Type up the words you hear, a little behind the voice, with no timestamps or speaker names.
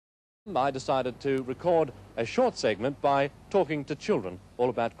I decided to record a short segment by talking to children all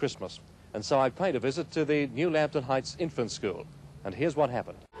about Christmas. And so I paid a visit to the New Lambton Heights Infant School. And here's what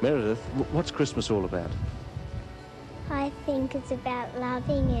happened. Meredith, what's Christmas all about? I think it's about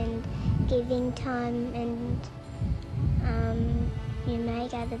loving and giving time and you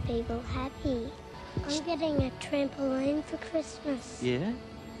make other people happy. I'm getting a trampoline for Christmas. Yeah?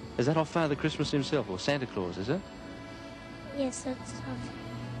 Is that off Father Christmas himself, or Santa Claus, is it? Yes, it's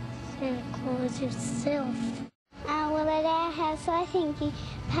of Santa Claus himself. Well, at our house, I think he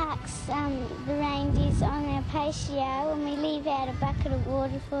parks the reindeers on our patio and we leave out a bucket of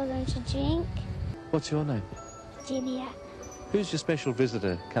water for them to drink. What's your name? Virginia. Who's your special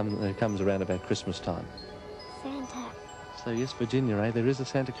visitor comes around about Christmas time? Santa. So, yes, Virginia, eh? There is a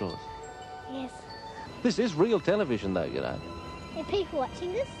Santa Claus. Yes. This is real television, though, you know. Are people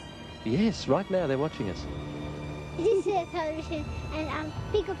watching this? Yes, right now they're watching us. This is television and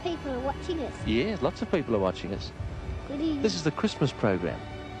bigger people are watching us. Yes, lots of people are watching us. Good evening. This is the Christmas program.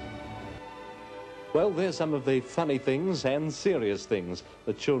 Well, there's some of the funny things and serious things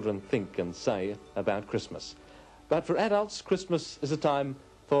that children think and say about Christmas. But for adults, Christmas is a time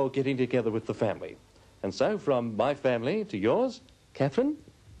for getting together with the family. And so, from my family to yours, Catherine,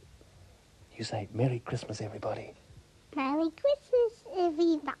 you say, Merry Christmas, everybody. Merry Christmas,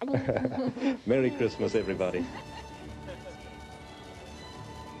 everybody. Merry Christmas, everybody.